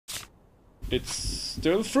It's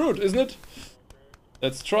still fruit, isn't it?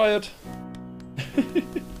 Let's try it.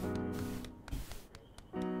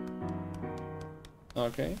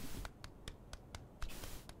 Okay.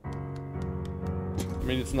 I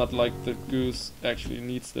mean, it's not like the goose actually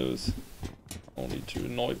needs those. Only to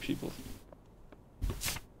annoy people.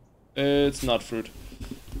 It's not fruit.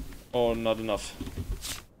 Or not enough.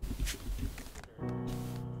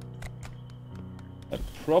 I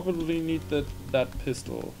probably need that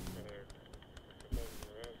pistol.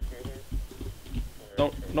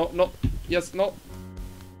 No, no, no. Yes, no.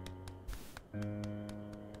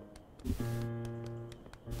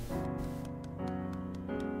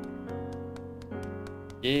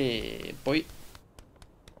 Yeah, boy.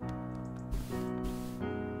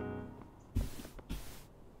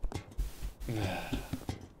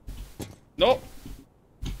 No.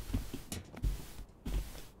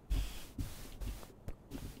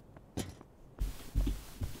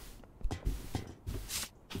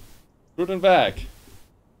 Fruit and bag.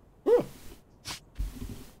 Whew.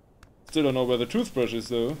 Still don't know where the toothbrush is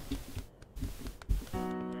though.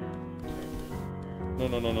 No,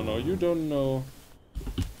 no, no, no, no. You don't know.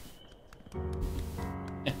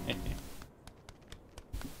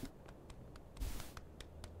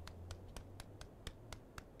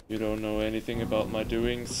 You don't know anything about my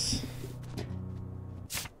doings.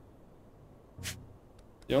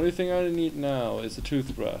 The only thing I need now is a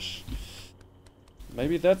toothbrush.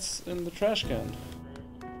 Maybe that's in the trash can.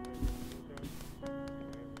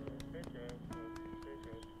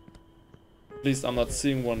 At least I'm not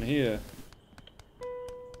seeing one here.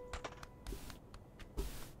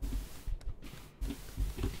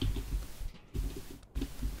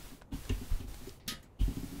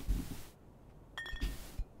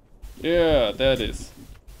 Yeah, there it is.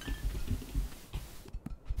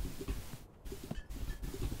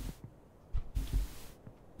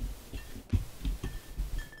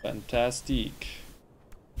 Fantastic.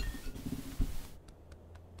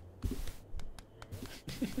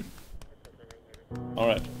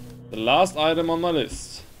 Alright, the last item on my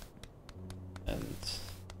list. And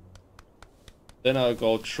then I'll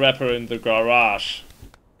go trap her in the garage.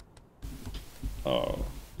 Oh,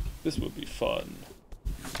 this will be fun.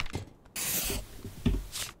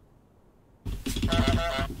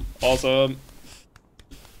 Awesome.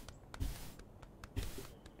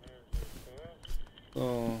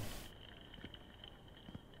 Oh.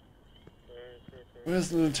 Where's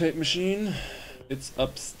the little tape machine? It's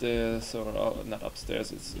upstairs, or not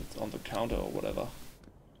upstairs, it's on the counter or whatever.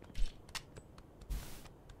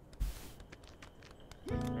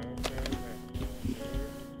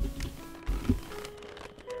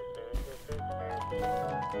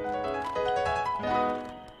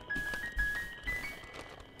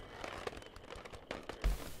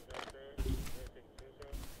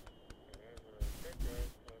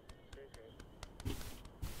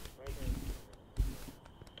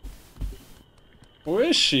 Where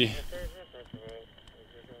is she?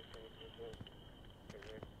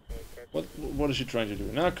 What is she trying to do?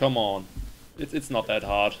 Now come on. It's not that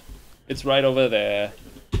hard. It's right over there.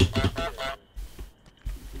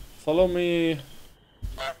 Follow me.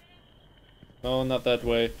 No, not that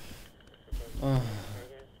way.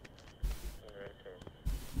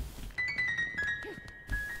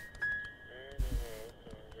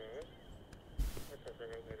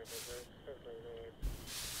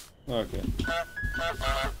 Okay.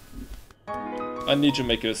 I need to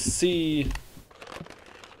make a C.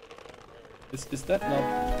 Is that not?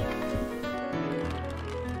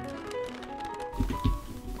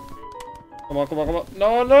 Come on, come on, come on.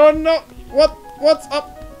 No, no, no! What's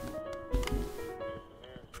up?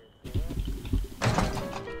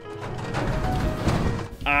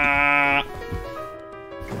 Ah!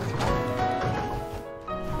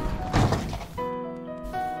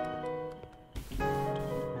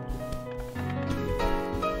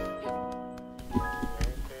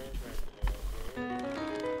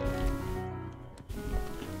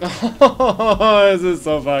 This is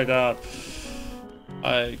so fucked up.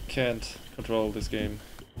 I can't control this game.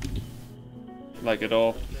 Like at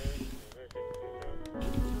all.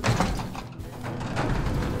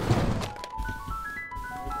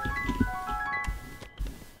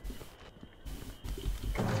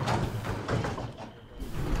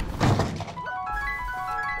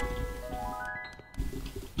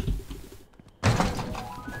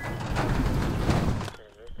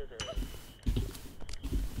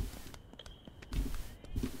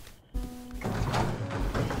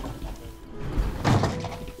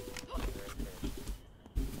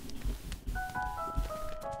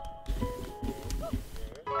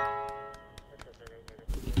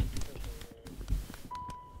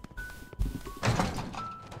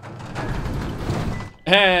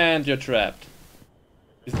 And you're trapped.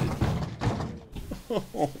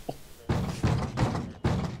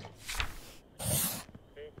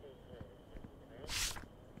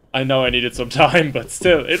 I know I needed some time, but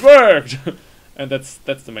still, it worked! And that's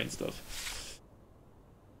the main stuff.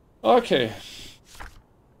 Okay.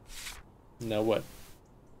 Now what?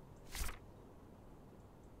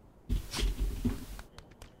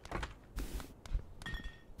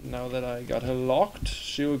 Now that I got her locked,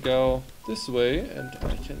 she'll go this way, and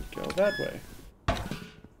I can go that way.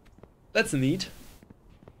 That's neat.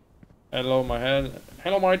 Hello, my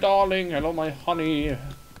hello, my darling. Hello, my honey.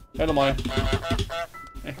 Hello, my.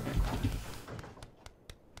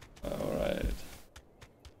 All right.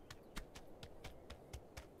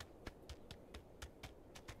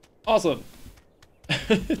 Awesome.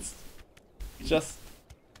 It's just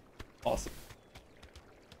awesome.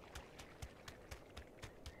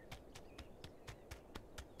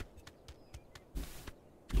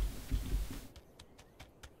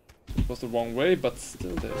 It was the wrong way, but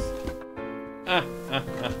still this.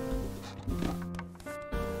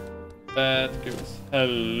 Bad goose.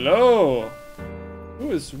 Hello!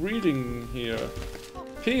 Who is reading here?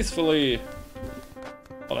 Peacefully!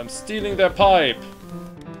 While I'm stealing their pipe!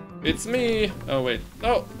 It's me! Oh wait,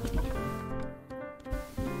 no!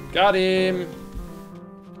 Got him!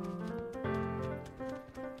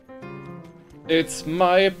 It's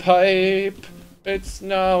my pipe! It's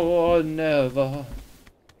now or never!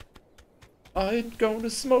 I'm gonna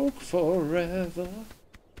smoke forever.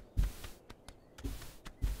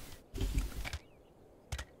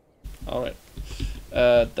 Alright.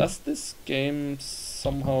 Does this game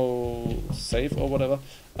somehow save or whatever?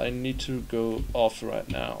 I need to go off right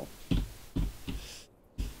now.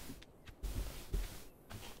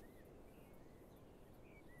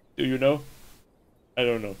 Do you know? I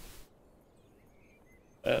don't know.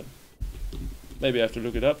 Maybe I have to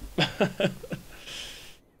look it up.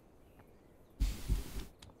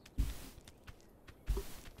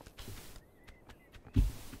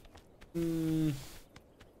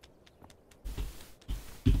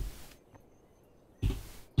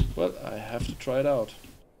 Well, I have to try it out.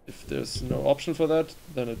 If there's no option for that,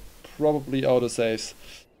 then it probably auto-saves.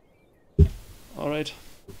 Alright.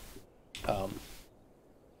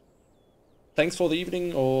 Thanks for the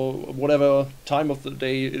evening, or whatever time of the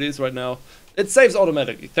day it is right now. It saves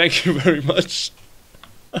automatically. Thank you very much.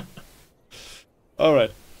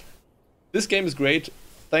 Alright. This game is great.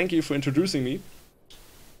 Thank you for introducing me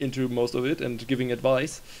into most of it and giving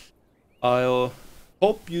advice. I'll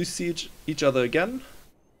hope you see each other again,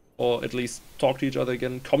 or at least talk to each other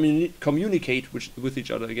again, communicate with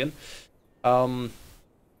each other again. Yeah,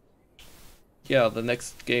 the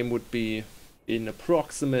next game would be in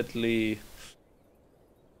approximately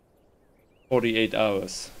 48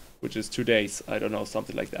 hours, which is 2 days. I don't know,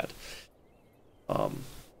 something like that.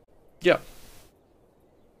 Yeah.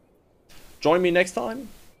 Join me next time.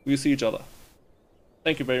 We'll see each other.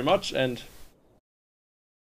 Thank you very much, and